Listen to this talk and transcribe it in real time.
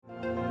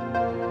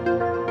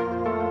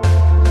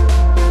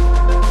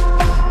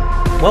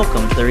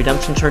Welcome to the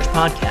Redemption Church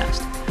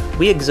podcast.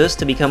 We exist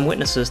to become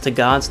witnesses to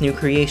God's new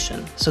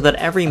creation, so that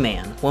every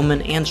man,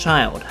 woman, and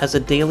child has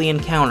a daily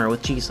encounter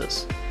with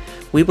Jesus.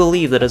 We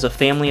believe that as a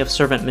family of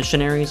servant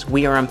missionaries,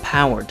 we are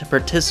empowered to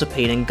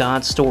participate in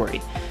God's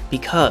story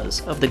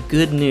because of the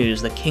good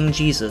news that King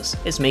Jesus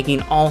is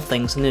making all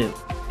things new.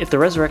 If the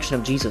resurrection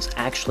of Jesus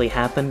actually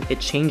happened,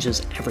 it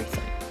changes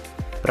everything.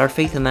 But our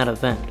faith in that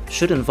event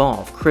should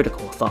involve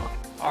critical thought.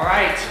 All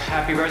right,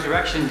 happy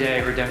Resurrection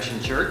Day,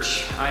 Redemption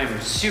Church. I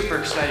am super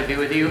excited to be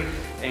with you,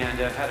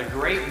 and I've had a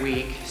great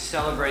week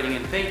celebrating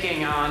and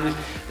thinking on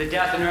the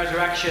death and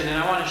resurrection,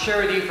 and I want to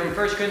share with you from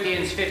 1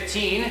 Corinthians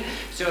 15.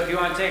 So if you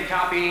want to take a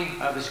copy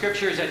of the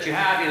scriptures that you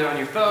have, either on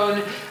your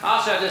phone, I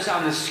also have this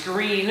on the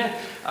screen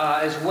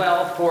as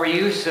well for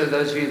you, so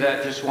those of you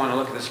that just want to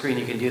look at the screen,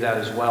 you can do that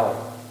as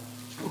well.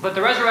 But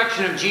the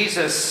resurrection of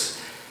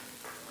Jesus,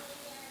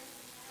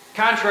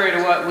 contrary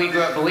to what we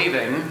grew up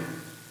believing,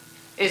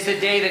 is the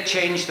day that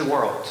changed the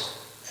world.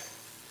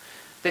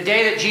 The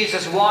day that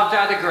Jesus walked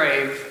out of the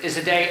grave is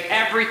the day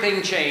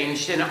everything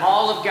changed, and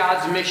all of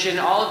God's mission,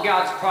 all of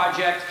God's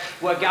project,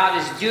 what God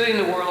is doing in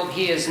the world,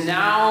 He is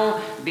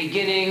now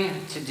beginning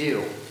to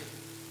do.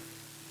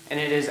 And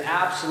it is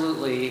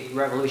absolutely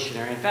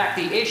revolutionary. In fact,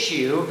 the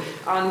issue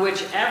on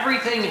which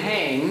everything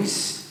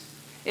hangs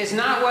is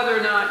not whether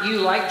or not you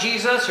like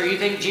Jesus, or you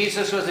think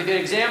Jesus was a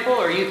good example,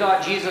 or you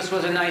thought Jesus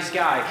was a nice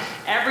guy.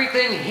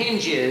 Everything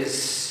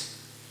hinges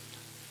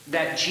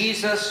that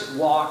Jesus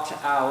walked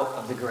out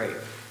of the grave.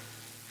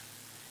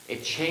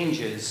 It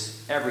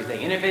changes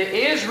everything. And if it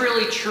is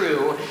really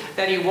true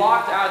that He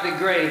walked out of the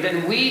grave,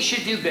 then we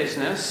should do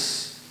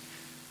business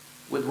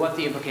with what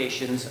the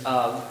implications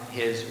of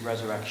His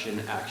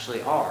resurrection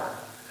actually are.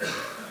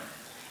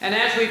 And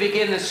as we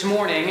begin this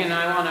morning, and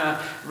I want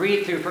to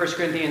read through 1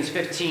 Corinthians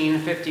 15,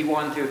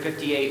 51 through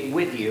 58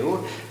 with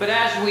you, but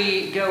as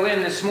we go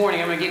in this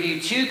morning, I'm going to give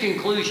you two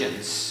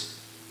conclusions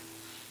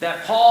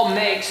that Paul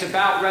makes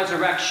about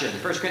resurrection.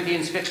 1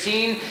 Corinthians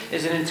 15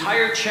 is an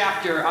entire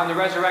chapter on the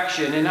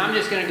resurrection, and I'm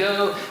just going to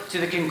go to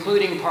the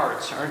concluding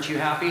parts. Aren't you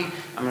happy?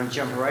 I'm going to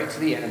jump right to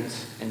the end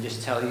and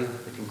just tell you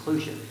the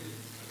conclusion.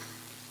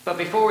 But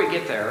before we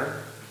get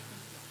there,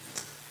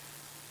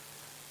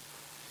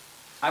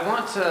 I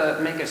want to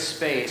make a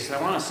space, and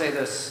I want to say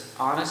this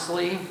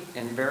honestly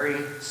and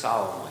very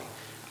solemnly.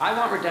 I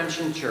want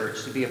Redemption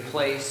Church to be a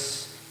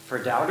place for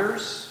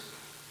doubters,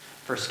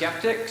 for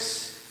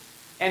skeptics,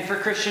 and for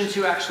Christians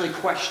who actually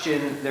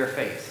question their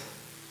faith.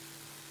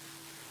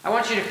 I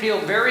want you to feel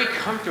very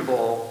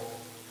comfortable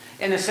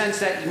in the sense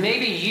that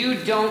maybe you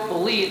don't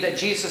believe that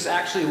Jesus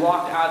actually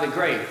walked out of the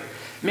grave.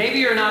 Maybe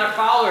you're not a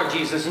follower of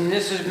Jesus, and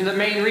this is the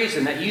main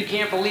reason, that you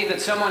can't believe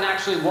that someone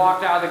actually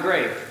walked out of the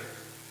grave.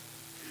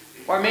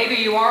 Or maybe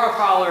you are a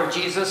follower of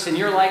Jesus and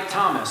you're like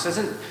Thomas.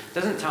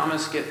 Doesn't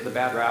Thomas get the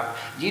bad rap?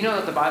 Do you know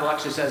that the Bible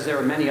actually says there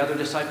were many other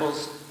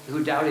disciples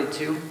who doubted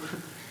too?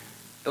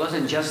 It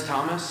wasn't just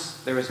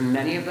Thomas. There was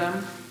many of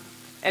them.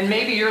 And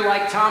maybe you're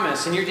like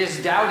Thomas and you're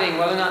just doubting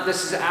whether or not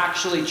this is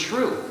actually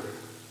true.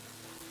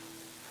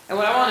 And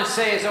what I want to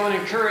say is I want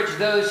to encourage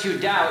those who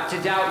doubt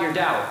to doubt your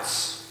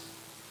doubts.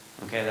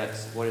 Okay,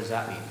 what does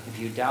that mean? If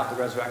you doubt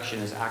the resurrection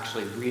is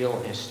actually real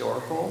and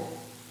historical,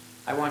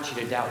 I want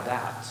you to doubt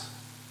that.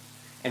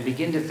 And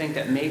begin to think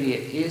that maybe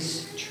it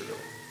is true.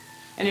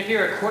 And if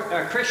you're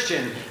a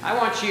Christian, I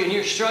want you, and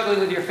you're struggling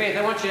with your faith,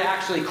 I want you to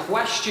actually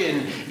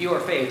question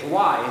your faith.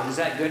 Why? Is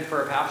that good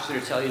for a pastor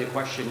to tell you to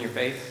question your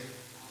faith?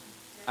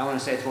 I want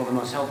to say it's one of the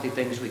most healthy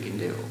things we can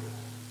do.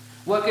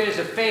 What good is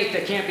a faith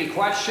that can't be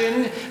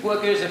questioned?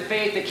 What good is a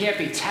faith that can't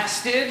be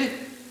tested?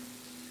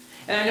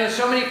 And I know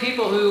so many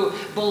people who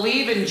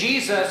believe in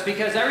Jesus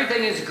because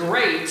everything is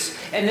great,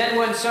 and then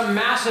when some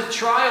massive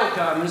trial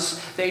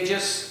comes, they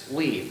just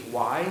leave.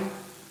 Why?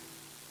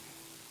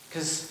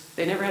 Because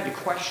they never had to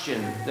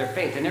question their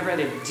faith. They never had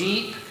a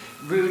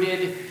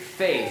deep-rooted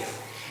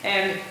faith.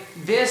 And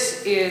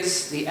this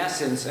is the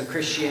essence of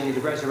Christianity,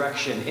 the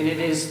resurrection. And it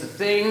is the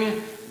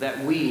thing that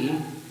we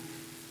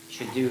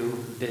should do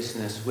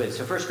business with.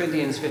 So 1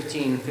 Corinthians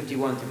 15,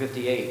 51 through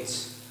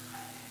 58.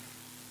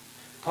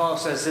 Paul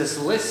says this,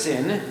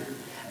 "Listen,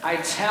 I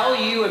tell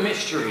you a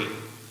mystery.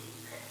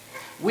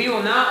 We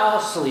will not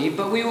all sleep,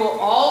 but we will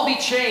all be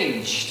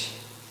changed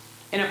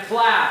in a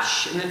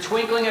flash, in the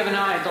twinkling of an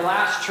eye, at the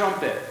last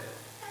trumpet.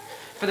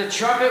 For the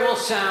trumpet will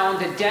sound,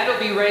 the dead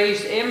will be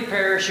raised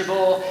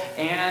imperishable,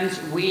 and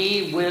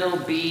we will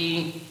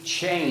be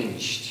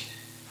changed."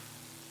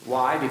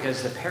 Why?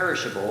 Because the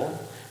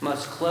perishable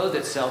must clothe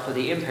itself with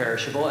the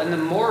imperishable, and the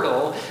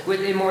mortal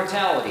with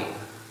immortality.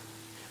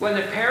 When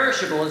the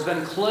perishable has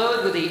been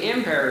clothed with the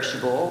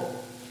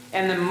imperishable,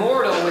 and the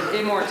mortal with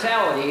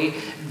immortality,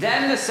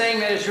 then the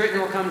saying that is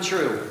written will come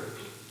true.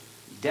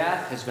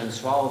 Death has been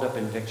swallowed up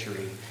in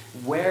victory.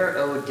 Where,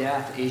 O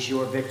death, is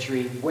your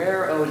victory?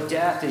 Where, O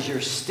death, is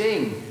your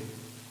sting?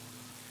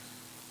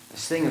 The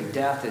sting of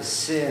death is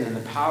sin, and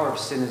the power of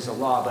sin is the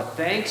law. But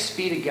thanks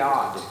be to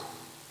God.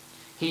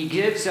 He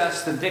gives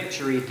us the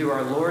victory through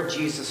our Lord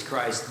Jesus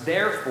Christ.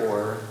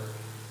 Therefore,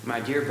 My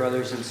dear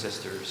brothers and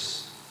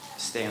sisters,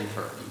 stand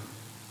firm.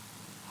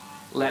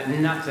 Let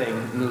nothing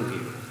move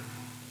you.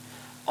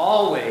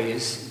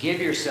 Always give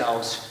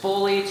yourselves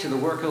fully to the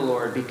work of the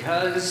Lord,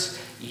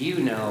 because you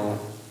know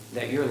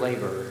that your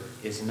labor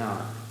is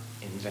not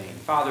in vain.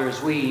 Father,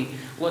 as we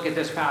look at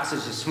this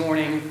passage this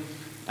morning,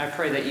 I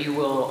pray that you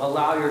will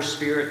allow your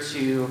Spirit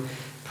to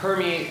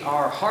permeate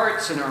our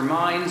hearts and our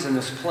minds in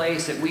this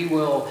place, that we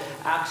will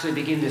actually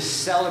begin to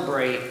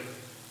celebrate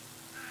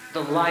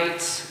the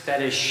light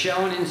that is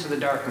shone into the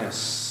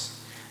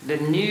darkness, the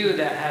new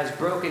that has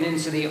broken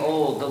into the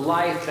old, the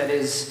life that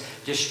is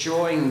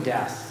destroying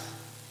death.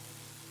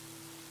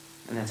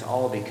 And that's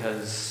all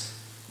because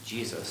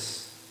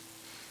Jesus,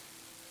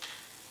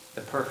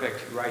 the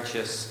perfect,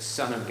 righteous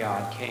Son of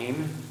God,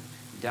 came,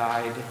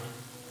 died,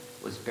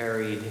 was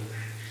buried,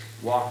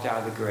 walked out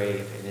of the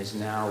grave, and is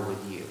now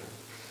with you.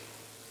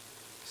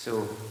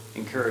 So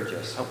encourage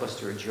us, help us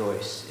to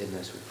rejoice in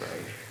this, we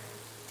pray.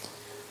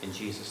 In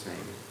Jesus' name,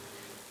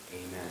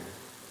 amen.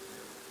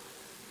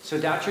 So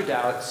doubt your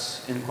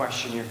doubts and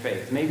question your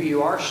faith. Maybe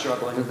you are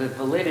struggling with the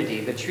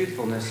validity, the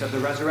truthfulness of the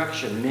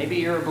resurrection. Maybe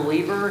you're a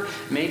believer,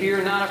 maybe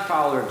you're not a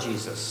follower of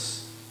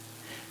Jesus.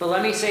 But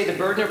let me say the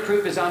burden of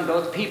proof is on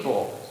both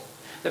people.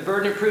 The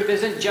burden of proof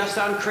isn't just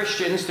on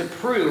Christians to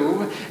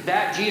prove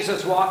that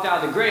Jesus walked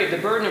out of the grave. The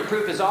burden of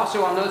proof is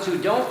also on those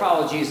who don't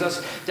follow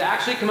Jesus to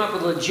actually come up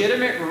with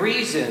legitimate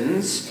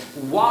reasons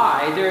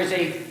why there is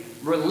a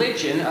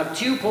religion of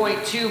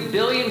 2.2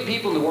 billion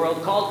people in the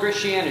world called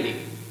Christianity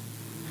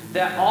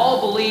that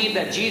all believe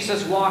that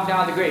Jesus walked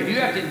out of the grave. You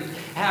have to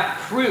have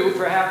proof,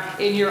 or have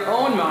in your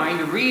own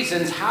mind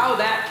reasons how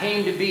that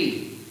came to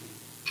be.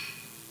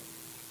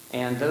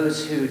 And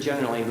those who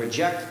generally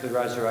reject the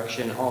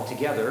resurrection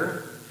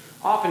altogether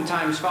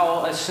oftentimes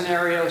follow a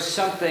scenario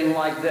something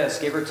like this,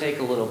 give or take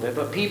a little bit.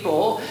 But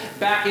people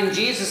back in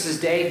Jesus'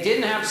 day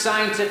didn't have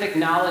scientific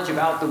knowledge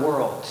about the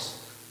world.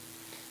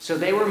 So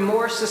they were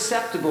more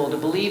susceptible to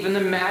believe in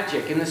the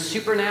magic and the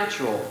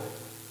supernatural.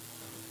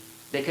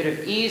 They could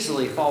have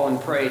easily fallen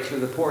prey to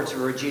the reports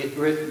of a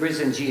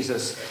risen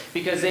Jesus,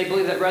 because they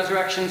believed that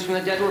resurrections from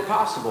the dead were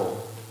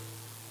possible.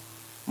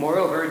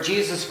 Moreover,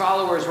 Jesus'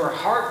 followers were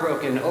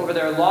heartbroken over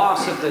their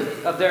loss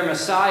of their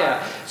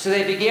Messiah, so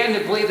they began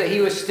to believe that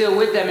he was still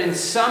with them in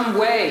some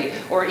way,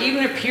 or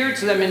even appeared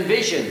to them in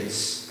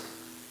visions.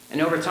 And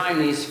over time,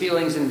 these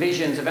feelings and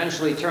visions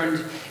eventually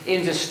turned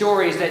into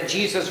stories that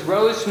Jesus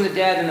rose from the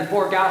dead, and the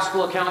 4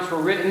 gospel accounts were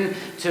written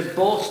to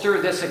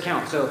bolster this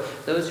account. So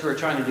those who are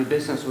trying to do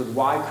business with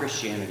why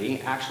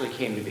Christianity actually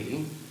came to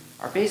be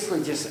are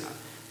basically just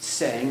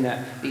saying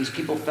that these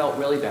people felt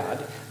really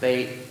bad.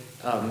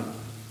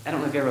 I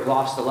don't know if you ever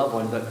lost a loved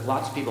one, but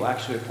lots of people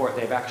actually report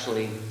they've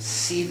actually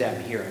seen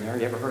them here and there.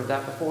 You ever heard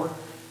that before?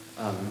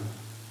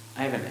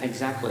 I haven't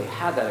exactly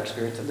had that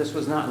experience. This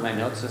was not in my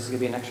notes. This is going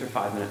to be an extra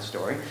 5-minute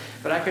story.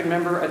 But I can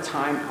remember a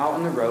time out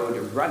on the road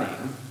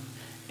running,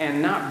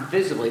 and not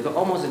visibly, but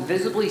almost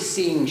visibly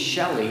seeing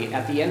Shelley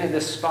at the end of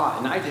this spot.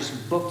 And I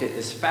just booked it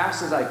as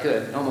fast as I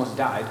could, almost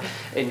died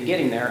in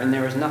getting there, and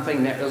there was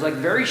nothing there. It was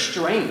very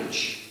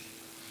strange.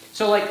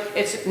 So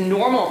it's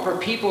normal for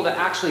people to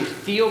actually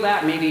feel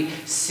that, maybe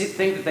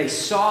think that they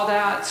saw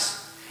that.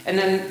 And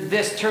then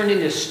this turned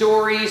into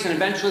stories, and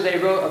eventually they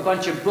wrote a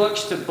bunch of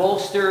books to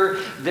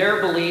bolster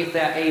their belief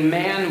that a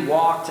man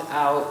walked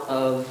out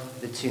of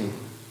the tomb.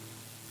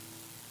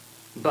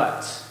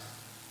 But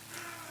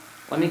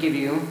let me give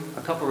you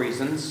a couple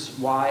reasons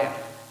why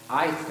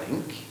I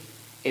think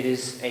it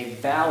is a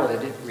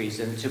valid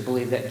reason to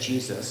believe that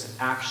Jesus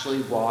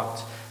actually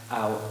walked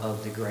out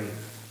of the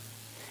grave.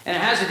 And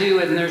it has to do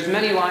with, and there's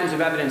many lines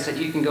of evidence that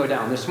you can go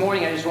down. This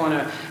morning I just want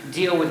to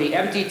deal with the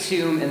empty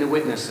tomb and the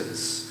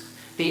witnesses.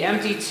 The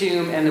empty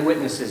tomb and the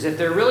witnesses. If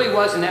there really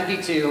was an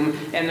empty tomb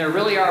and there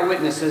really are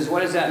witnesses, what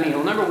does that mean?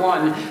 Well, number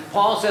one,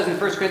 Paul says in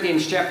 1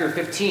 Corinthians chapter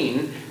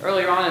 15,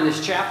 earlier on in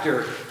this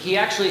chapter, he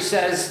actually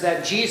says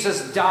that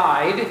Jesus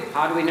died.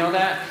 How do we know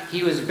that?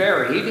 He was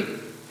buried.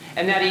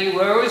 And that he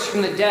rose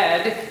from the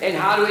dead. And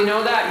how do we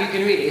know that? You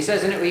can read it. He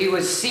says he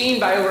was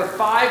seen by over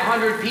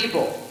 500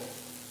 people.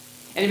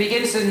 And he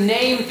begins to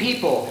name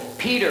people,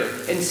 Peter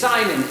and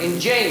Simon and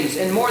James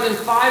and more than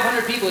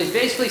 500 people. He's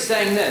basically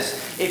saying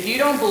this: if you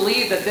don't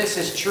believe that this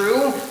is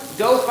true,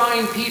 go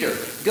find Peter.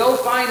 Go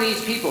find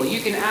these people. You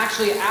can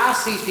actually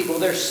ask these people.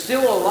 They're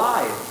still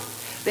alive.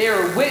 They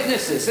are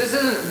witnesses. This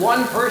isn't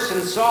one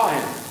person saw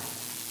him.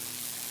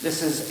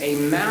 This is a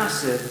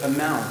massive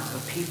amount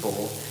of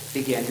people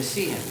began to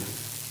see him.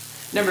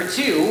 Number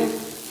two,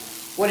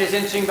 what is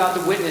interesting about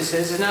the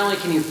witnesses is not only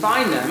can you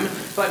find them,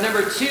 but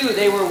number two,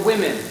 they were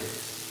women.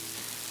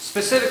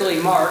 Specifically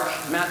Mark,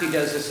 Matthew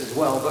does this as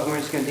well, but we're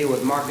just going to deal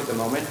with Mark at the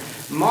moment.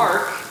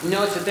 Mark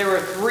notes that there were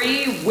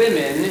 3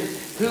 women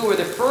who were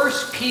the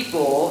first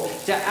people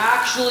to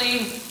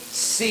actually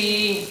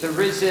see the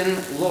risen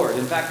Lord.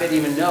 In fact, they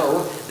didn't even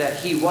know that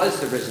he was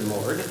the risen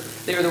Lord.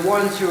 They were the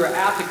ones who were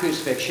at the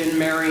crucifixion,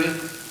 Mary,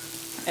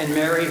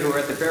 who were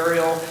at the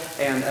burial,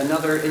 and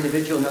another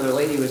individual, another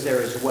lady was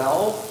there as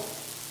well.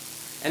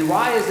 And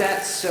why is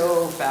that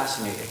so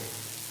fascinating?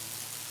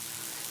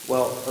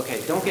 Well,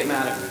 okay, don't get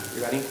mad at me.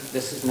 You ready?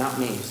 This is not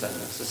me saying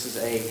this. This is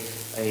a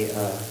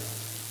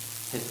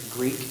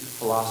Greek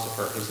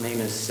philosopher. His name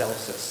is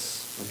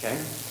Celsus, okay?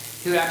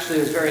 Who actually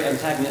was very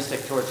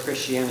antagonistic towards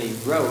Christianity,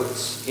 wrote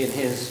in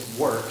his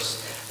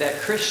works that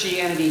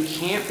Christianity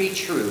can't be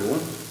true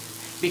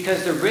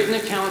because the written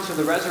accounts of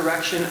the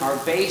resurrection are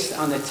based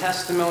on the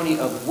testimony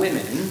of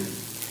women,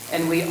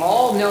 and we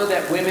all know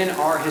that women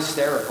are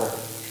hysterical.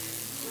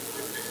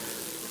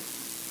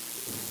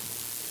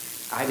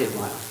 I didn't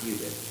laugh, you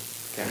did.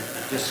 Okay?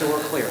 Just so we're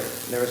clear,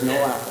 there was no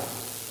laughing.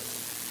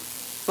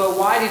 But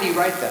why did he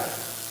write that?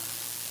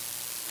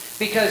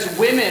 Because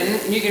women,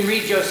 and you can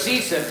read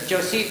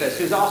Josephus,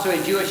 who's also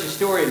a Jewish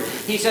historian,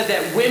 he said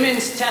that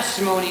women's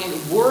testimony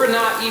were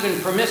not even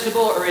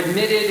permissible or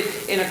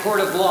admitted in a court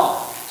of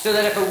law. So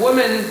that if a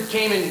woman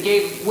came and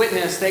gave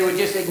witness, they would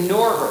just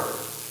ignore her.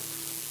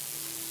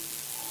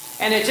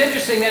 And it's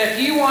interesting that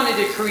if you wanted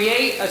to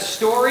create a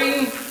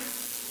story,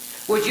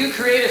 would you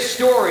create a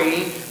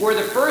story where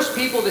the first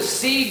people to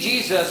see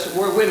Jesus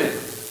were women?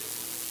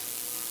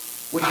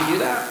 Would you do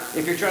that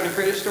if you're trying to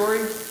create a story?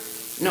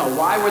 No.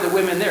 Why were the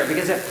women there?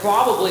 Because it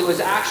probably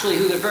was actually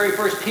who the very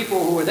first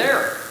people who were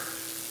there.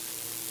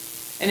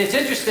 And it's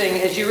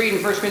interesting as you read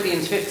in 1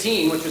 Corinthians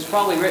 15, which was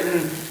probably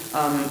written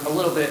a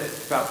little bit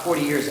about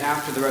 40 years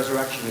after the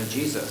resurrection of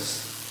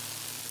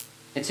Jesus.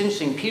 It's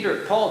interesting,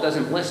 Paul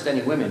doesn't list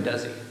any women,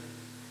 does he?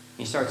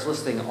 He starts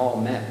listing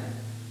all men.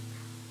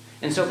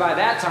 And so by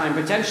that time,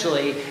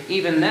 potentially,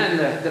 even then,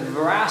 the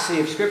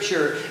veracity of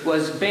Scripture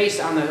was based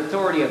on the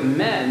authority of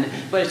men.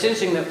 But it's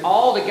interesting that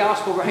all the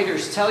gospel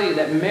writers tell you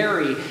that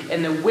Mary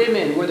and the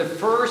women were the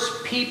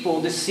first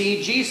people to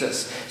see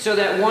Jesus. So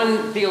that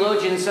one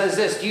theologian says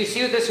this, do you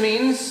see what this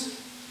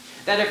means?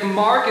 That if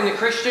Mark and the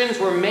Christians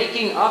were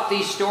making up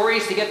these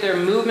stories to get their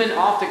movement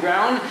off the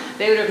ground,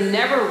 they would have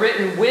never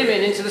written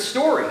women into the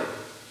story.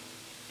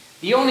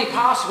 The only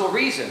possible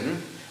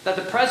reason that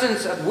the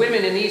presence of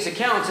women in these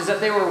accounts is that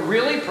they were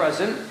really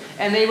present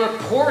and they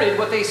reported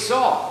what they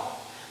saw.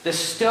 The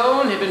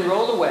stone had been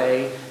rolled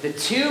away, the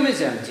tomb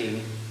is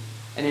empty,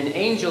 and an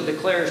angel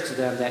declares to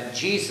them that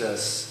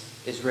Jesus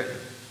is risen.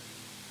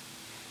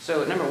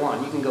 So, number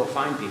one, you can go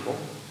find people.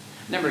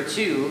 Number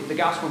two, the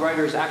gospel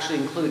writers actually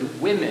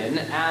include women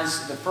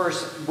as the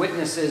first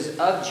witnesses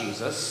of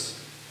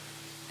Jesus.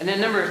 And then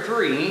number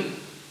three,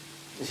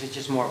 this is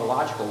just more of a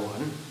logical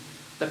one,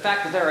 the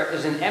fact that there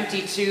is an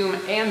empty tomb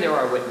and there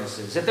are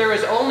witnesses. If there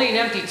is only an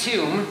empty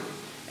tomb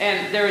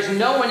and there is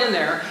no one in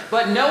there,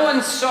 but no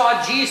one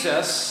saw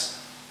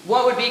Jesus,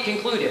 what would be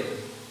concluded?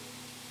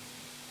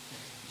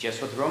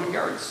 Just what the Roman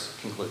guards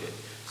concluded.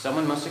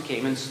 Someone must have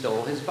came and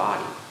stole his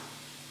body.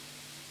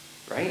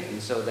 Right? And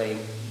so they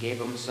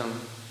gave him some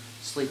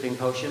sleeping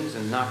potions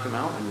and knocked him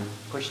out and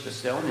pushed the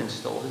stone and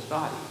stole his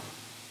body.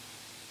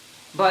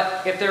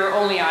 But if there are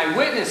only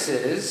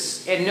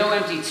eyewitnesses and no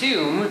empty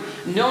tomb,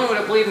 no one would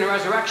have believed in the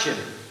resurrection.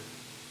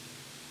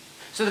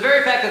 So the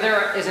very fact that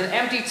there is an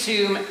empty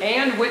tomb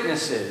and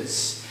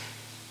witnesses,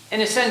 in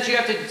a sense you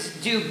have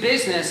to do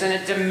business, and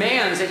it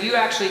demands that you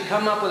actually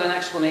come up with an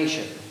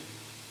explanation.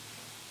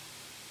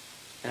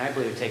 And I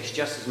believe it takes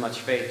just as much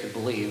faith to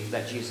believe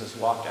that Jesus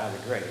walked out of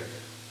the grave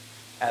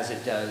as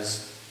it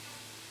does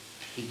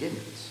he didn't.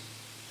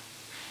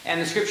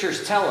 And the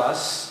scriptures tell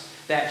us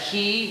that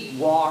he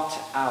walked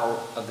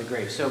out of the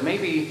grave. So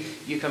maybe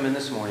you come in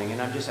this morning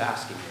and I'm just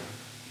asking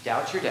you,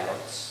 doubt your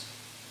doubts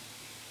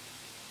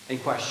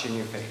and question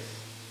your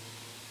faith.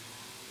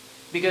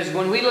 Because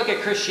when we look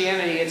at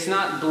Christianity, it's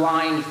not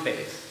blind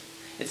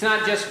faith. It's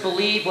not just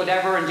believe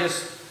whatever and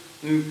just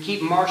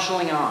keep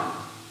marshaling on.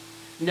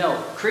 No,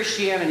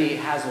 Christianity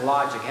has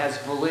logic, has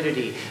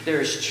validity. There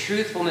is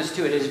truthfulness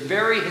to it. It is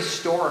very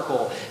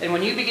historical. And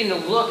when you begin to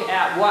look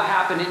at what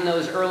happened in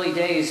those early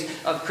days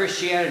of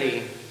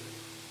Christianity,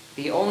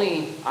 the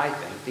only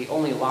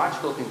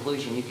logical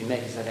conclusion you can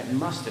make is that it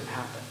must have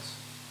happened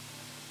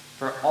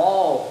for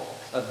all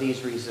of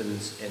these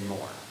reasons and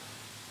more.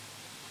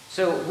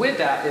 So with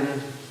that in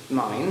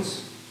mind,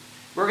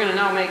 we're going to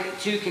now make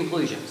two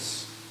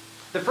conclusions.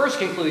 The first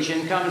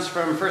conclusion comes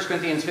from 1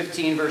 Corinthians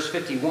 15, verse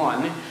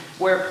 51,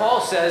 where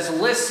Paul says,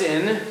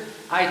 "Listen,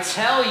 I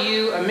tell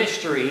you a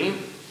mystery.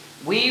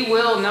 We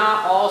will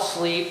not all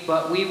sleep,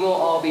 but we will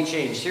all be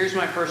changed." Here's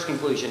my first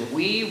conclusion.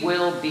 We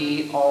will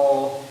be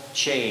all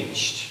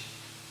changed.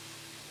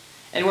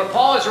 And what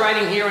Paul is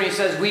writing here when he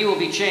says we will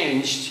be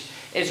changed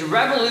is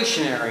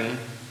revolutionary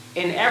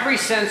in every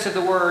sense of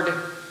the word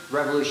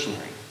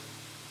revolutionary.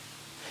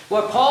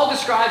 What Paul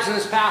describes in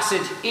this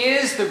passage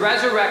is the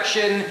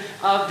resurrection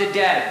of the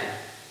dead.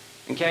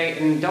 Okay,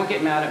 and don't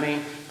get mad at me,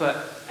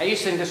 but I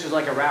used to think this was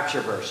like a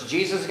rapture verse.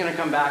 Jesus is going to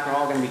come back and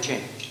we're all going to be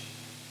changed.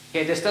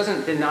 Okay, this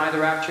doesn't deny the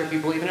rapture if you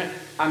believe in it.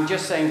 I'm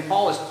just saying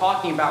Paul is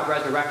talking about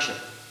resurrection.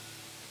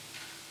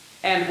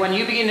 And when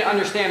you begin to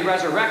understand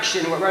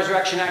resurrection, what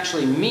resurrection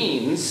actually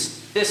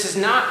means, this is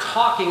not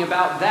talking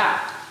about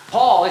that.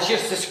 Paul has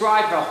just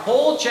described a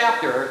whole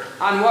chapter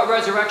on what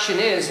resurrection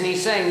is, and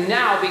he's saying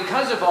now,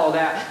 because of all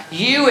that,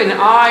 you and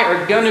I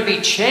are going to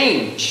be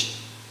changed.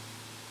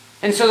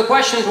 And so the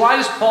question is, why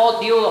does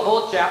Paul deal with a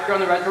whole chapter on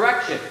the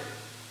resurrection?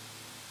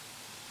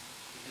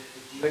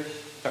 The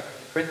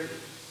Corinthians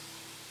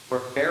were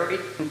very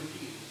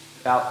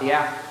confused about the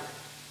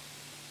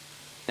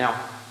afterlife. Now,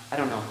 I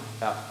don't know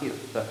about you,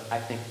 but I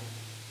think,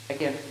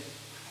 again,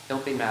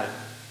 don't be mad at me.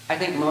 I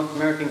think most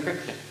American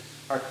Christians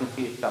are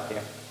confused about the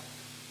afterlife.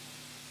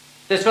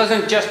 This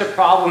wasn't just a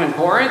problem in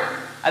Corinth.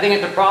 I think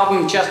it's a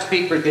problem in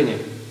Chesapeake, Virginia.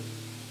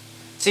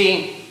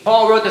 See,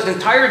 Paul wrote this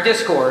entire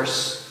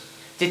discourse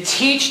to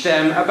teach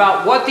them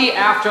about what the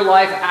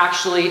afterlife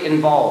actually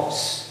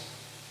involves.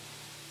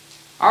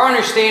 Our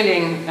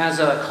understanding as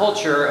a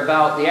culture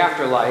about the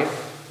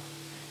afterlife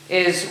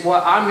is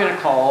what I'm going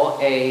to call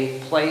a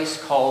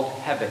place called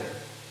heaven.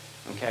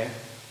 Okay?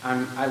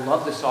 I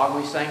love the song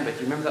we sang, but do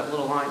you remember that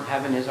little line,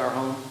 heaven is our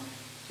home?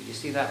 Did you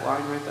see that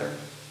line right there?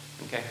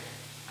 Okay.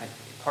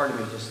 Part of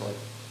me just like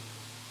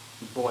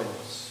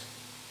boils.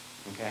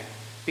 Okay?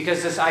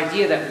 Because this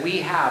idea that we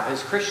have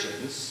as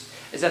Christians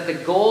is that the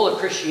goal of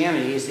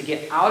Christianity is to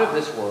get out of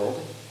this world,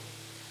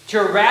 to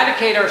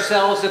eradicate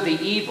ourselves of the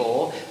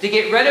evil, to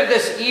get rid of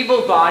this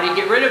evil body,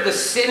 get rid of the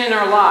sin in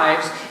our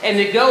lives, and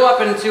to go up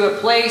into a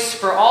place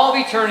for all of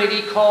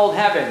eternity called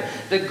heaven.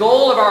 The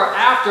goal of our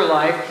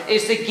afterlife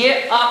is to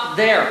get up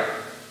there.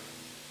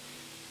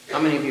 How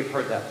many of you have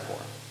heard that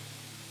before?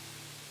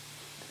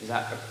 Is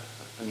that a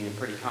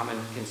pretty common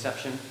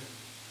conception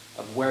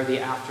of where the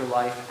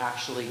afterlife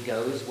actually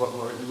goes, what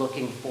we're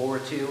looking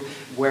forward to,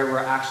 where we're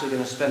actually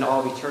going to spend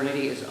all of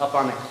eternity is up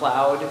on a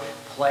cloud,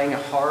 playing a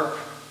harp,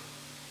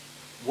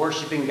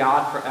 worshiping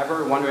God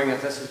forever, wondering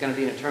if this is going to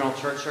be an eternal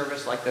church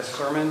service like this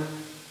sermon,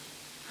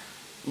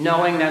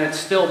 knowing that it's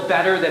still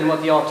better than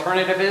what the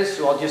alternative is,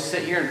 so I'll just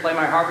sit here and play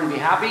my harp and be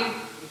happy?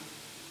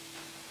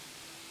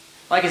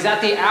 Like, is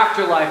that the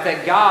afterlife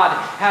that God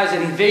has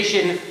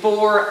envisioned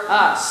for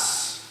us?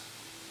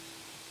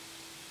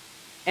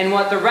 And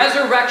what the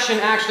resurrection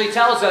actually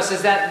tells us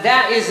is that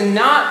that is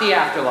not the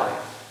afterlife.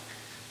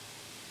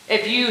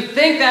 If you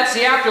think that's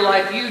the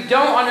afterlife, you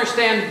don't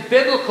understand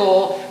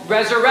biblical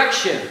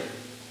resurrection.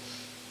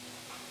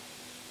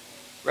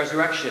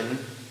 Resurrection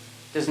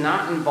does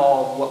not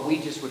involve what we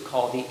just would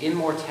call the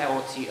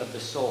immortality of the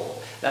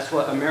soul. That's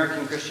what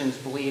American Christians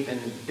believe in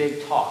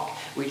big talk.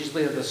 We just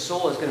believe that the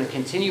soul is going to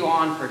continue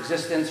on for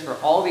existence for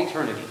all of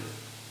eternity.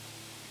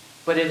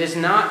 But it is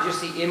not just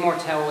the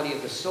immortality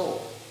of the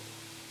soul.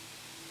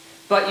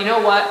 But you know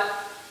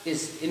what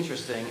is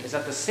interesting is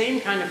that the same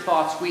kind of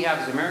thoughts we have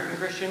as American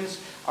Christians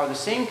are the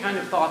same kind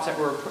of thoughts that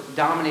were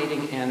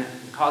dominating and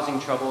causing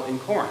trouble in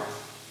Corinth.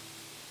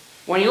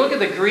 When you look at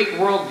the Greek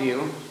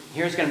worldview,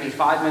 here's going to be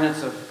 5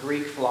 minutes of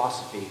Greek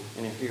philosophy.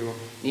 And if you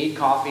need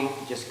coffee,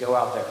 just go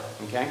out there,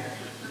 okay?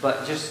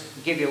 But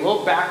just give you a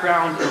little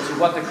background into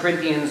what the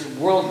Corinthians'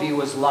 worldview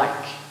was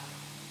like.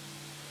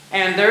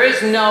 And there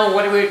is no,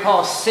 what we would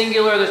call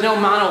singular, there's no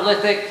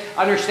monolithic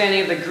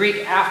understanding of the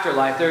Greek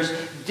afterlife. There's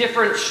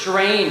different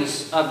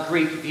strains of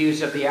Greek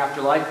views of the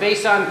afterlife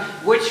based on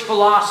which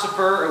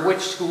philosopher or which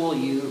school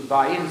you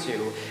buy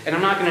into. And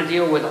I'm not going to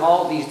deal with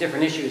all these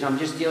different issues. I'm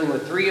just dealing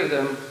with 3 of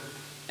them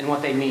and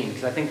what they mean,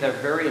 because I think they're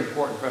very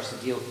important for us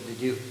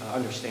to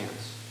understand.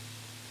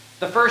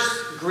 The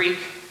first Greek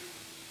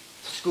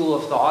school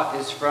of thought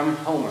is from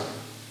Homer.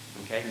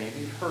 Okay, maybe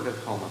you've heard of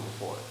Homer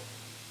before.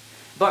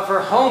 But for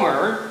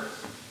Homer,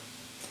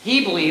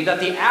 he believed that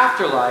the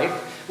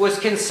afterlife was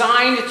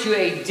consigned to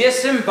a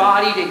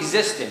disembodied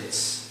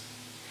existence,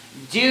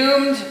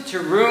 doomed to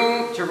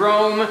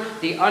roam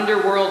the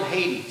underworld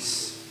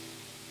Hades.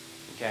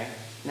 Okay?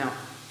 Now,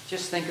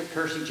 just think of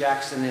Percy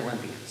Jackson and the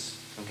Olympians.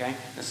 Okay?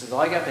 This is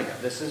all you got to think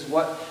of. This is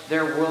what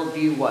their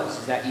worldview was,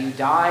 is that you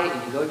die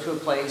and you go to a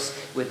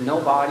place with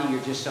no body.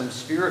 You're just some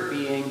spirit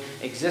being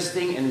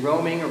existing and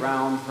roaming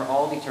around for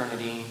all of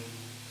eternity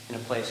in a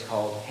place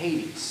called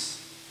Hades.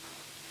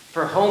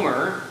 For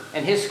Homer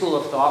and his school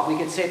of thought, we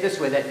could say it this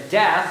way, that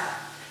death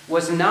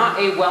was not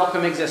a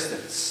welcome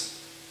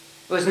existence.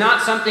 It was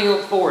not something to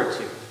look forward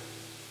to.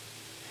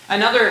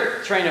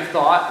 Another train of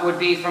thought would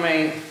be from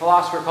a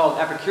philosopher called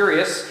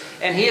Epicurus,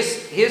 and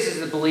his is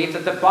the belief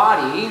that the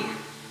body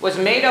was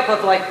made up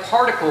of like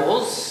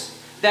particles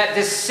that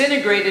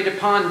disintegrated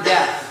upon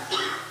death.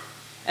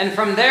 And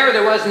from there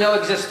was no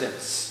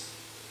existence.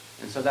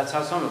 And so that's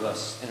how some of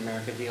us in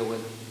America deal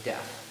with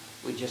death.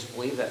 We just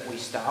believe that we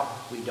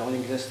stop, we don't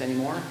exist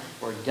anymore,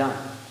 we're done.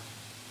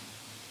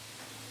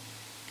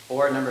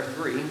 Or number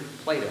 3,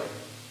 Plato,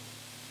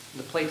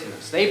 the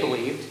Platonists. They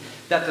believed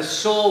that the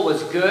soul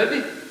was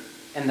good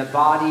and the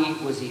body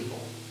was evil.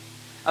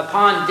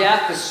 Upon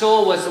death, the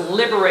soul was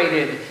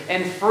liberated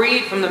and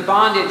freed from the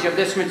bondage of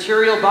this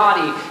material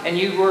body, and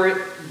you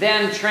were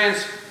then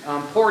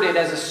transported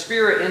as a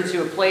spirit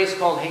into a place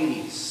called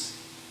Hades.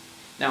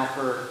 Now,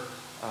 for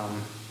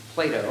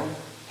Plato,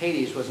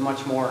 Hades was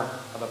much more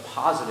of a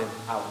positive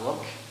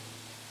outlook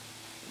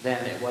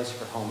than it was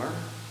for Homer,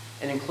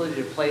 and included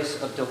a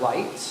place of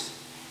delight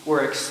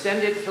where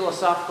extended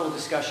philosophical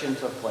discussion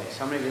took place.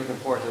 How many of you are looking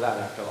forward to that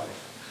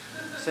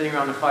afterlife? Sitting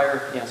around the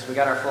fire? Yes, we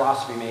got our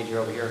philosophy major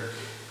over here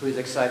who's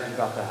excited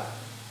about that.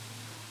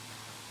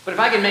 But if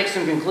I can make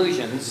some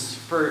conclusions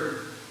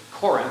for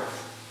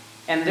Corinth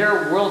and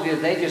their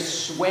worldview they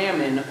just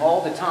swam in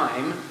all the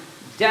time,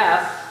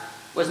 death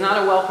was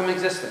not a welcome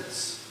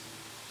existence.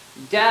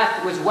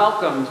 Death was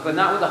welcomed, but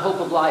not with the hope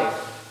of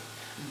life.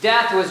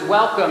 Death was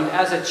welcomed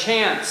as a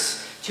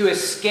chance to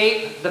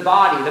escape the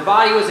body. The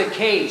body was a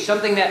cage,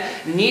 something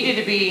that needed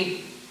to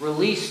be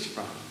released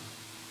from.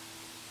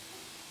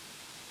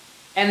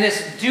 And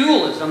this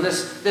dualism,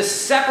 this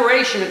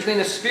separation between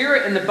the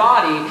spirit and the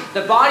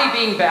body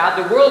being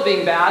bad, the world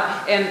being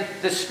bad, and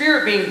the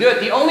spirit being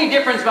good. The only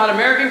difference about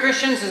American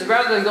Christians is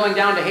rather than going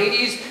down to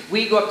Hades,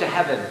 we go up to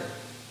heaven.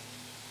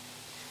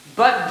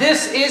 But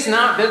this is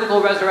not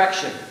biblical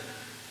resurrection.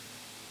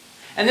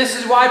 And this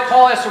is why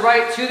Paul has to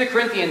write to the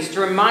Corinthians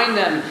to remind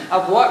them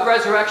of what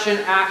resurrection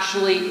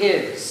actually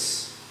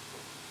is.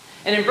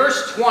 And in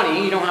verse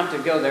 20, you don't have to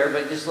go there,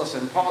 but just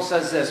listen. Paul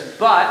says this,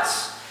 "But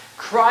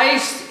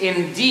Christ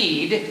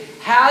indeed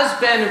has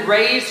been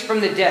raised from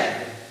the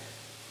dead,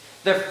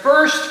 the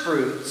first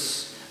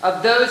fruits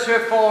of those who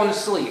have fallen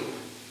asleep."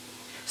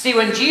 See,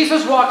 when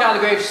Jesus walked out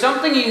of the grave,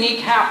 something unique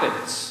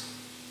happens.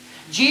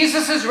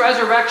 Jesus'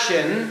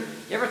 resurrection,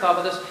 you ever thought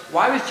about this?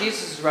 Why was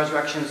Jesus'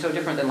 resurrection so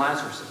different than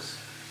Lazarus's?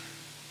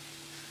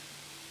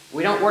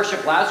 We don't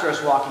worship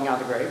Lazarus walking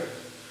out of the grave,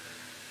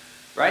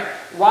 right?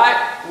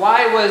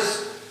 Why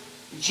was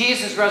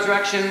Jesus'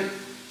 resurrection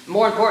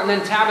more important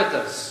than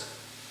Tabitha's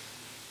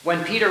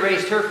when Peter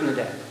raised her from the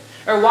dead?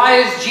 Or why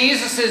is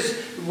Jesus'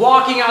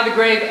 walking out of the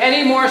grave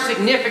any more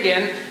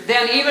significant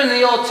than even in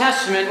the Old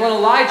Testament when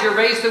Elijah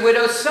raised the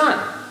widow's son?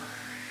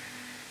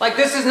 Like,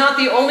 this is not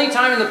the only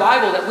time in the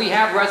Bible that we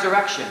have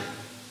resurrection,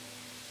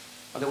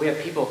 or that we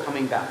have people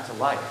coming back to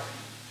life.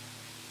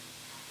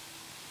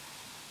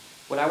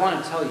 What I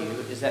want to tell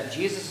you is that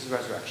Jesus'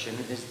 resurrection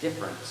is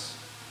different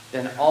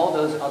than all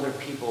those other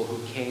people who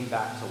came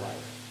back to life.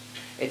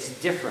 It's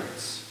different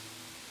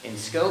in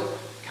scope,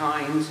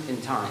 kind,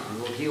 and time.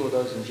 And we'll deal with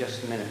those in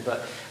just a minute.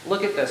 But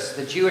look at this,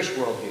 the Jewish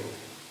worldview.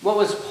 What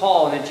was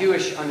Paul and the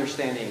Jewish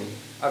understanding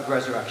of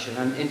resurrection?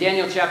 In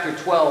Daniel chapter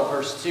 12,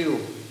 verse 2,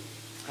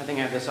 I think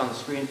I have this on the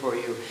screen for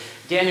you.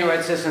 Daniel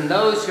writes this, "And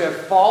those who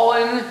have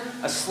fallen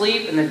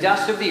asleep in the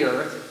dust of the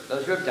earth,"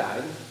 those who have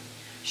died,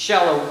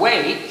 "shall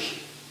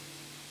awake,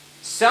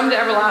 some to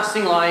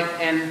everlasting life,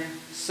 and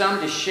some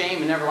to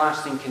shame and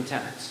everlasting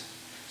contempt."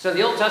 So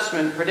the Old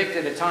Testament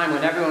predicted a time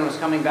when everyone was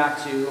coming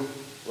back to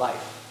life.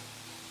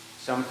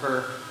 Some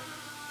for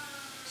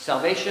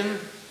salvation,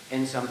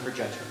 and some for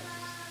judgment.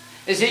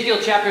 Ezekiel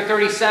chapter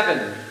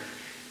 37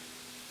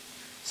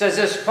 says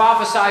this,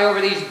 "Prophesy over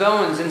these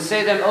bones, and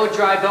say to them, O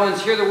dry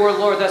bones, hear the word of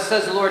the Lord. Thus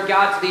says the Lord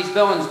God to these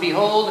bones,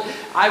 Behold,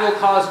 I will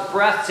cause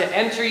breath to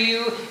enter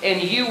you,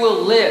 and you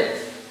will live.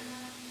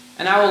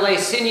 And I will lay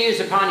sinews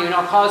upon you, and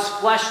I'll cause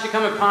flesh to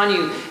come upon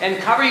you,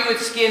 and cover you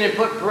with skin, and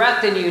put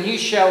breath in you, and you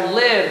shall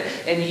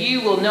live, and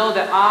you will know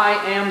that I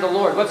am the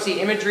Lord." What's the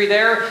imagery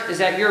there? Is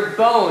that your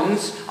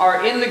bones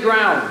are in the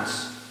ground.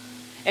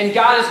 And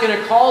God is going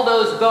to call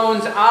those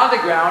bones out of the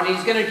ground.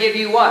 He's going to give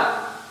you what?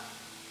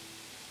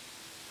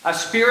 A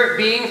spirit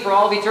being for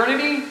all of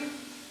eternity?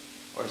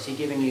 Or is he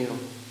giving you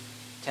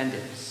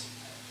tendons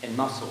and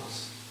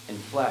muscles and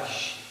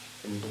flesh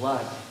and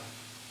blood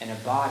and a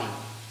body?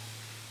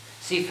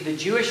 See, for the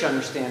Jewish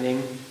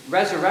understanding,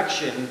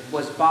 resurrection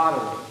was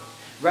bodily.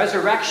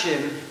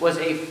 Resurrection was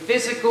a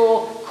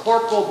physical,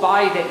 corporal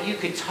body that you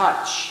could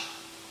touch.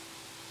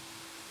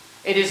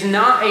 It is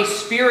not a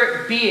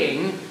spirit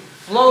being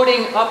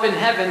floating up in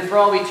heaven for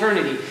all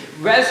eternity.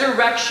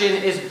 Resurrection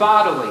is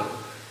bodily.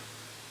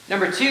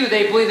 Number two,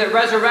 they believe that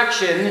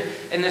resurrection,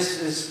 and this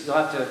is, you'll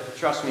have to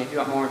trust me if you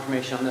want more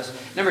information on this.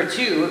 Number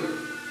two,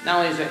 not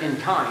only is it in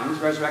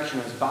kind,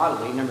 resurrection was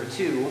bodily. Number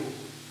two,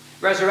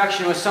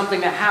 resurrection was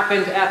something that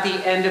happened at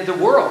the end of the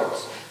world.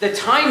 The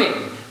timing.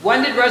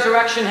 When did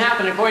resurrection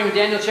happen according to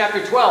Daniel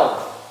chapter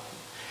 12?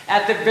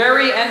 At the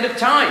very end of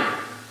time.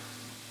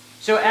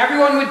 So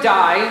everyone would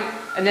die,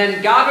 and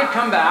then God would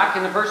come back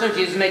in the person of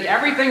Jesus, make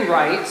everything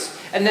right,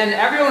 and then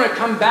everyone would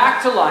come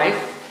back to life.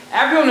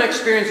 Everyone would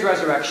experience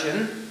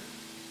resurrection,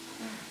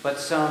 but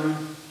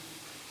some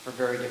for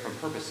very different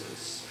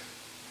purposes.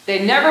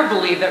 They never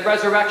believed that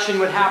resurrection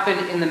would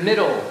happen in the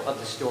middle of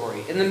the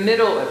story, in the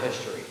middle of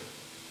history.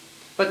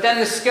 But then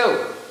the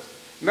scope.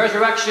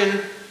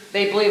 Resurrection,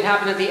 they believe,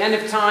 happened at the end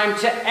of time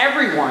to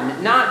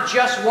everyone, not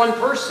just one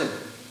person.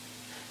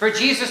 For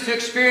Jesus to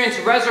experience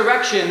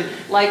resurrection,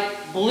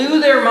 blew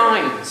their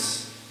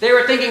minds. They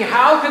were thinking,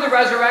 how could the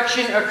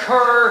resurrection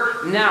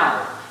occur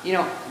now?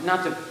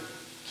 Not to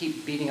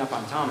keep beating up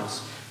on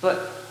Thomas,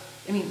 but,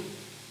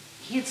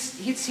 he had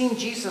seen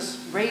Jesus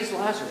raise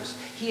Lazarus.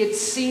 He had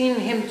seen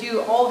him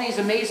do all these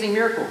amazing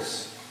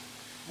miracles.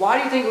 Why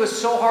do you think it was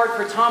so hard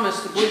for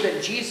Thomas to believe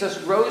that Jesus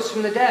rose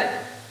from the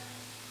dead?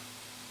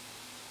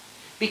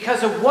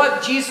 Because of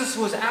what Jesus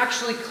was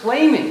actually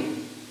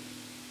claiming.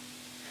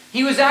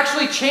 He was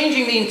actually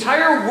changing the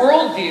entire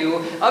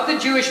worldview of the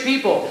Jewish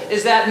people.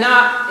 Is that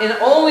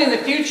only in the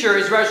future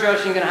is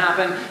resurrection going to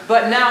happen,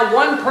 but now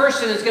one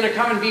person is going to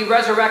come and be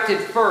resurrected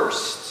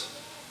first.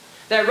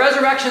 That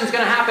resurrection is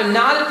going to happen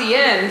not at the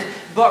end,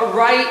 but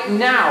right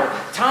now.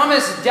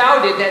 Thomas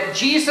doubted that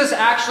Jesus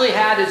actually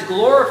had his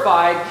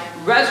glorified,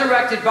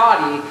 resurrected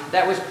body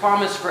that was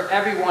promised for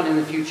everyone in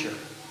the future.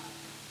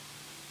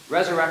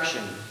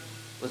 Resurrection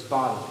was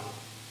bodily.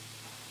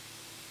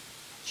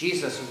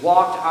 Jesus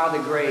walked out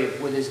of the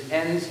grave with his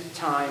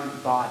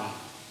end-time body.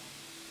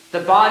 The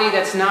body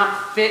that's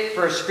not fit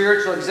for a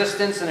spiritual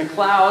existence in a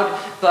cloud,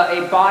 but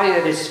a body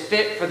that is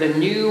fit for the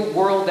new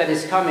world that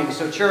is coming.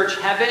 So church,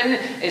 heaven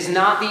is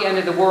not the end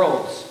of the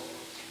world,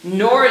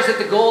 nor is it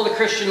the goal of the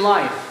Christian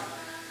life.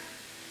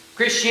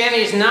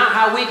 Christianity is not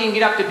how we can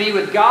get up to be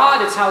with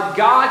God, it's how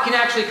God can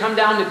actually come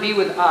down to be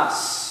with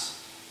us.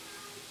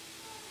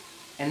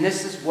 And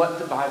this is what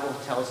the Bible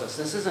tells us.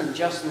 This isn't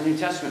just in the New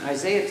Testament.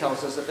 Isaiah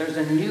tells us that there's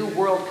a new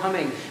world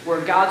coming where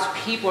God's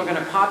people are going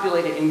to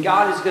populate it and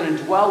God is going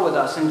to dwell with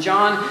us. And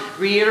John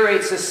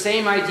reiterates the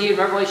same idea in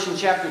Revelation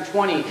chapter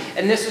 20.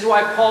 And this is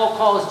why Paul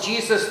calls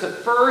Jesus the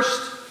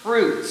first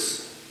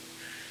fruits.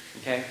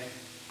 Okay?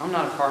 I'm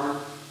not a farmer.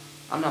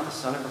 I'm not the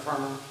son of a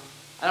farmer.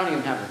 I don't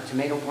even have a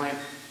tomato plant.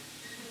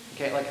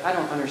 Okay? Like, I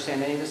don't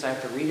understand any of this. I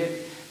have to read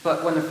it.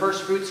 But when the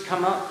first fruits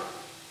come up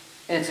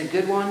and it's a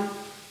good one,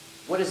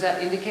 what does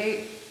that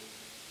indicate?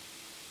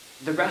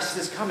 The rest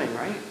is coming,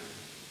 right?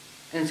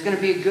 And it's going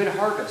to be a good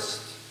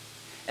harvest.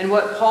 And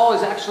what Paul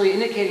is actually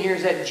indicating here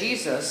is that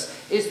Jesus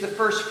is the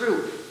first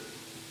fruit.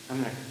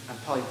 I'll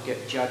probably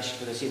get judged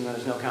for this even though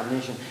there's no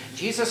condemnation.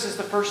 Jesus is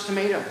the first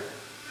tomato.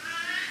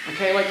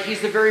 Okay, like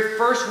he's the very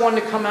first one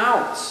to come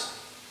out.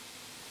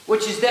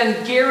 Which is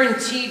then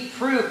guaranteed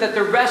proof that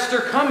the rest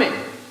are coming.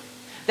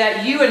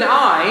 That you and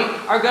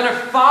I are going to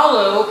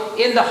follow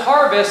in the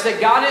harvest that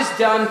God has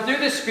done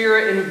through the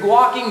Spirit in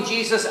walking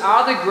Jesus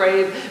out of the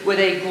grave with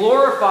a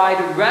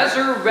glorified,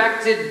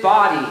 resurrected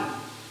body.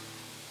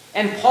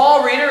 And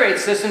Paul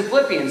reiterates this in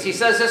Philippians. He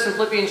says this in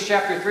Philippians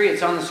chapter 3.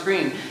 It's on the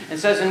screen. It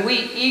says,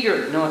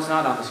 no, it's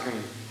not on the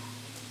screen.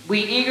 We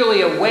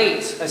eagerly await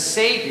a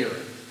Savior,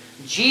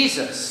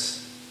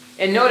 Jesus.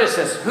 And notice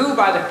this, who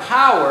by the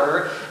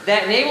power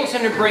that enables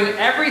him to bring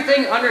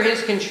everything under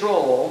his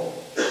control,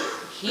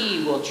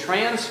 he will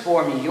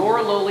transform your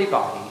lowly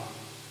body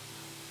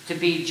to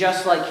be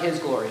just like his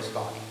glorious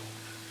body.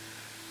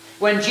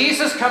 When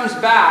Jesus comes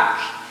back,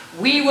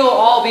 we will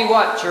all be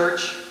what,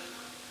 church?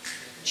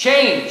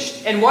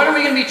 Changed. And what are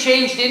we going to be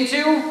changed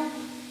into?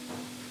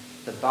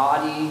 The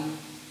body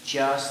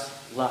just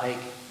like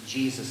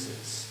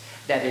Jesus's,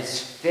 that is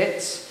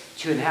fit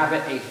to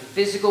inhabit a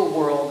physical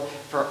world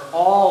for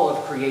all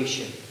of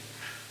creation.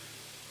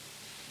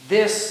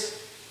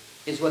 This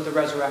is what the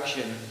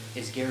resurrection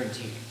is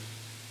guaranteeing.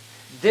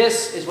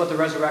 This is what the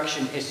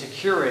resurrection is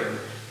securing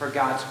for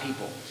God's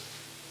people.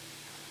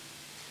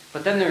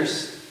 But then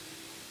there's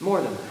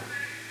more than that.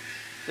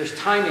 There's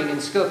timing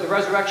and scope. The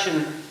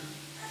resurrection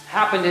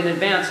happened in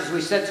advance, as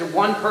we said, to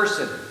one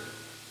person.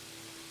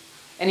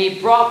 And he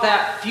brought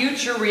that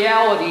future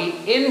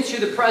reality into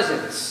the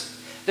present.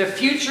 The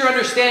future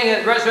understanding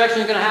that resurrection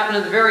is going to happen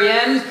at the very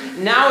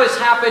end now has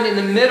happened in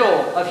the middle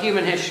of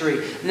human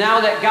history.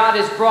 Now that God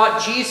has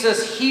brought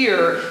Jesus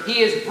here, he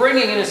is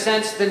bringing, in a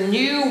sense, the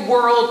new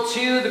world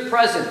to the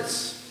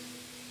present.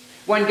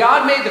 When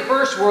God made the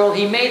first world,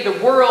 he made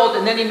the world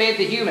and then he made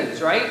the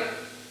humans, right?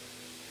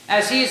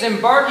 As he is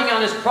embarking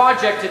on his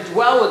project to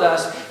dwell with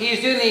us, he is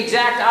doing the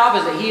exact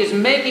opposite. He is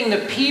making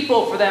the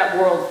people for that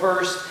world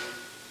first,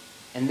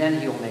 and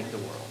then he will make the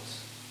world.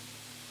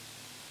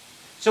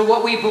 So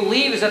what we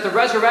believe is that the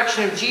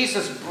resurrection of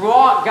Jesus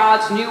brought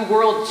God's new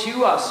world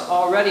to us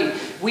already.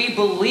 We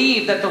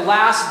believe that the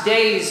last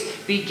days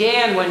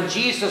began when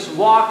Jesus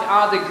walked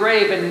out of the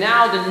grave, and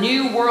now the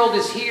new world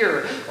is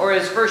here. Or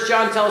as 1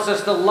 John tells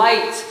us, the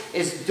light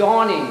is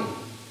dawning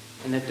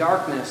and the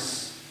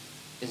darkness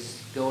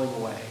is going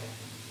away.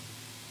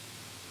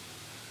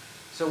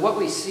 So what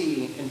we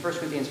see in 1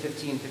 Corinthians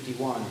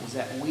 15:51 is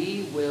that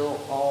we will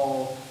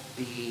all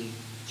be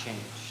changed.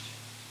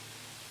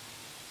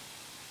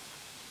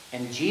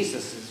 And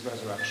Jesus'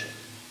 resurrection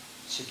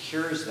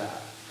secures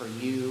that for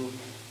you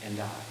and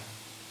I.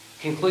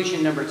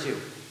 Conclusion number 2.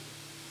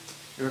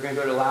 We're going to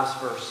go to the last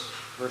verse,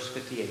 verse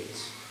 58.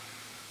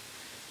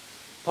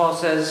 Paul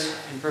says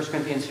in 1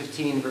 Corinthians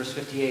 15, verse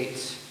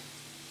 58,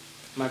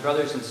 my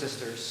brothers and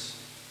sisters,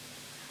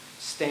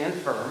 stand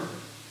firm.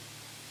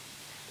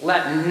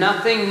 Let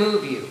nothing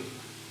move you.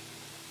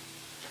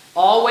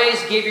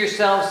 Always give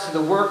yourselves to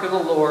the work of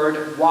the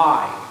Lord.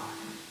 Why?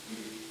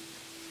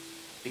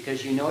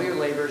 Because you know your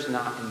labor is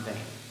not in vain.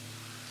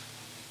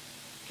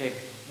 Okay,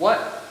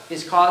 what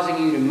is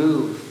causing you to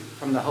move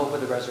from the hope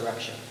of the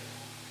resurrection?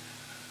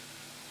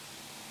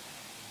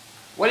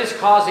 What is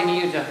causing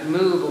you to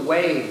move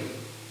away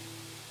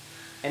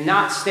and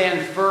not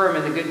stand firm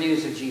in the good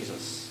news of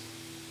Jesus?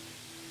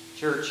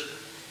 Church,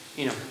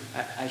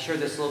 I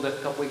shared this a little bit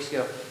a couple weeks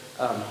ago.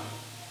 I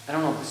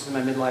don't know if this is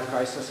my midlife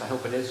crisis. I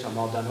hope it is, so I'm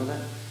all done with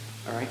it.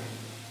 All right?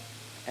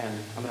 And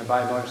I'm going to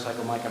buy a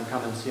motorcycle, Mike. I'm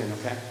coming soon,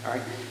 okay? All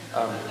right?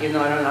 Even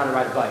though I don't know how to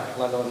ride a bike,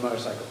 let alone a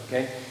motorcycle,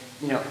 okay?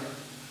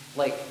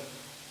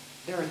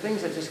 There are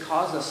things that just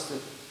cause us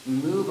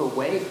move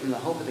away from the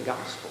hope of the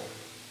gospel.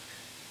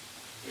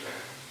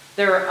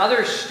 There are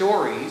other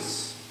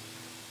stories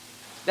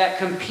that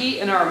compete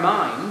in our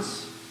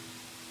minds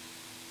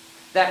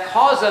that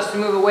cause us to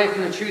move away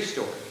from the true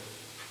story.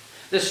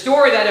 The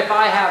story that if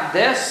I have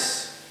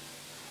this,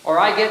 or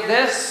I get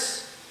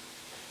this,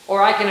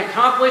 or I can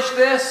accomplish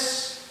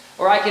this,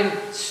 or I can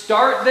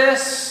start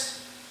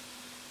this,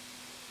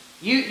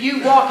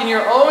 you walk in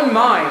your own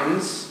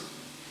minds.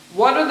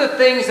 What are the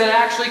things that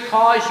actually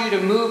cause you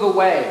to move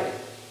away?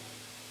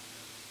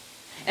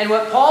 And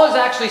what Paul is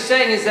actually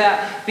saying is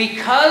that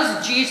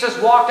because Jesus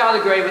walked out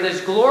of the grave with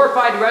his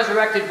glorified,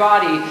 resurrected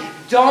body,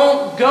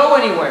 don't go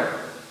anywhere.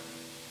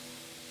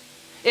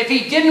 If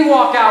he didn't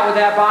walk out with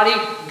that body,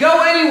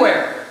 go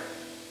anywhere.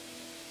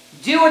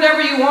 Do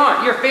whatever you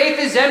want. Your faith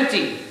is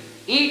empty.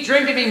 Eat,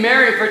 drink, and be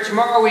merry, for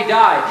tomorrow we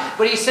die.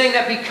 But he's saying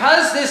that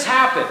because this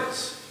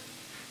happens,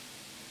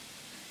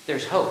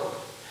 there's hope.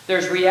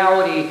 There's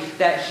reality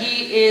that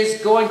he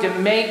is going to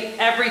make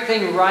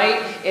everything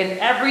right, and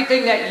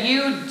everything that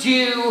you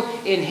do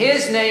in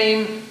his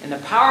name and the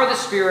power of the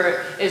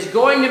Spirit is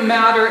going to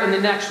matter in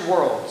the next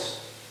world.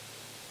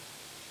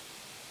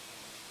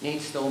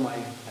 Nate stole my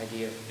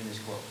idea in his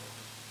quote.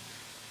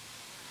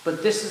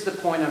 But this is the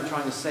point I'm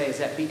trying to say, is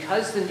that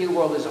because the new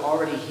world is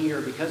already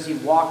here, because he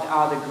walked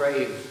out of the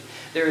grave,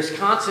 there is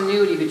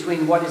continuity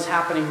between what is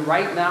happening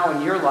right now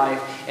in your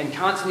life and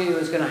continuity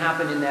that's going to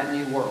happen in that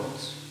new world.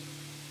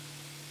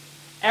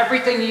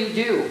 Everything you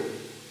do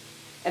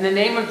in the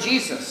name of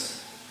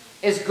Jesus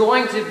is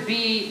going to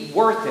be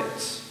worth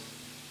it.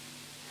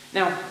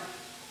 Now,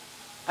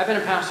 I've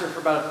been a pastor for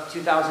about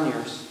 2,000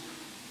 years,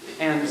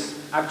 and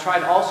I've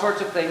tried all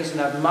sorts of things, and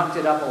I've mucked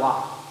it up a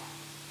lot.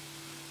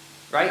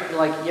 Right?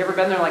 Like, you ever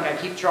been there, like, I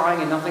keep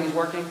trying and nothing's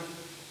working?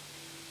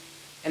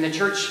 And the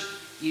church,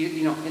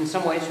 you know, in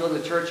some ways you look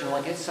at the church and you're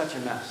like, it's such a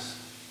mess.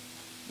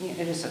 Yeah,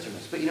 it is such a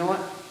mess. But you know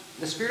what?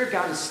 The Spirit of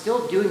God is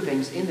still doing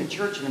things in the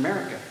church in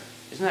America.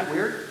 Isn't that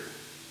weird?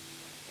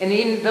 And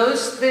in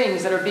those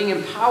things that are being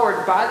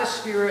empowered by the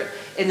Spirit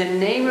in the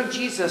name of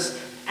Jesus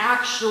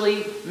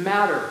actually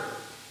matter.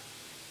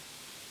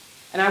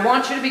 And I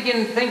want you to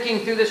begin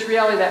thinking through this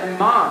reality that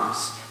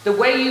moms, the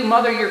way you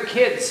mother your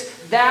kids,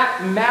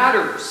 that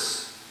matters.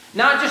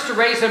 Not just to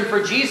raise them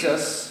for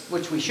Jesus,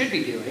 which we should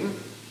be doing,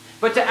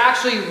 but to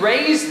actually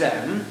raise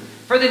them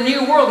for the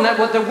new world. And that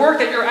what the work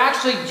that you're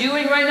actually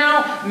doing right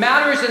now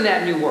matters in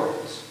that new world.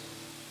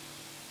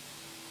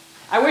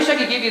 I wish I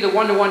could give you the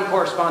one-to-one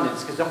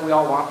correspondence, because don't we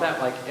all want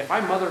that? Like, if I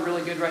mother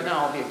really good right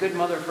now, I'll be a good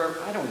mother forever.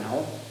 I don't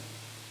know.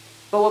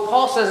 But what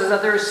Paul says is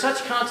that there is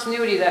such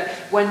continuity that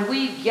when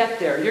we get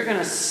there, you're going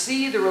to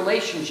see the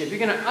relationship. You're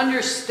going to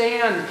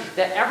understand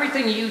that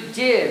everything you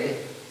did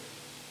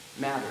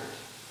mattered.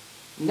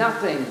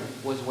 Nothing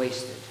was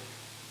wasted.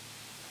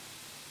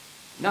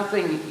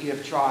 Nothing you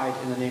have tried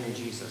in the name of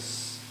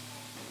Jesus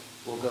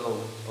will go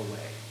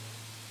away.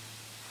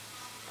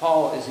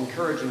 Paul is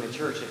encouraging the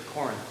church at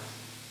Corinth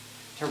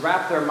to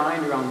wrap their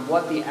mind around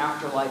what the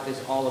afterlife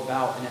is all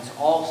about. And it's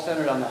all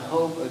centered on the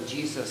hope of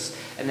Jesus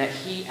and that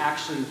he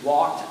actually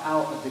walked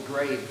out of the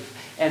grave.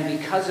 And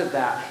because of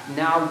that,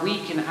 now we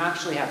can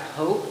actually have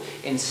hope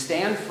and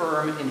stand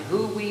firm in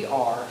who we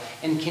are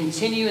and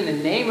continue in the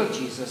name of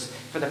Jesus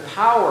for the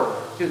power,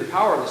 through the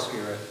power of the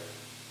Spirit,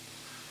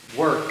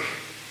 work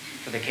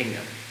for the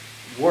kingdom,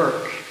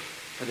 work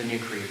for the new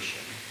creation.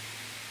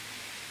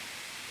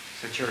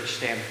 So church,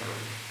 stand firm,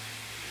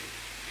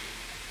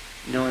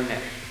 knowing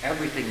that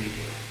everything you do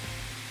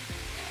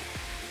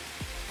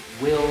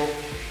will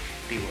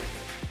be worth it.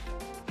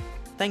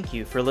 Thank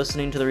you for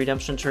listening to the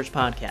Redemption Church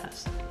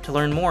podcast. To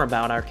learn more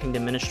about our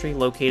kingdom ministry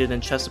located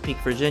in Chesapeake,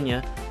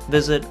 Virginia,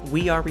 visit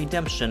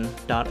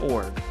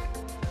weareredemption.org.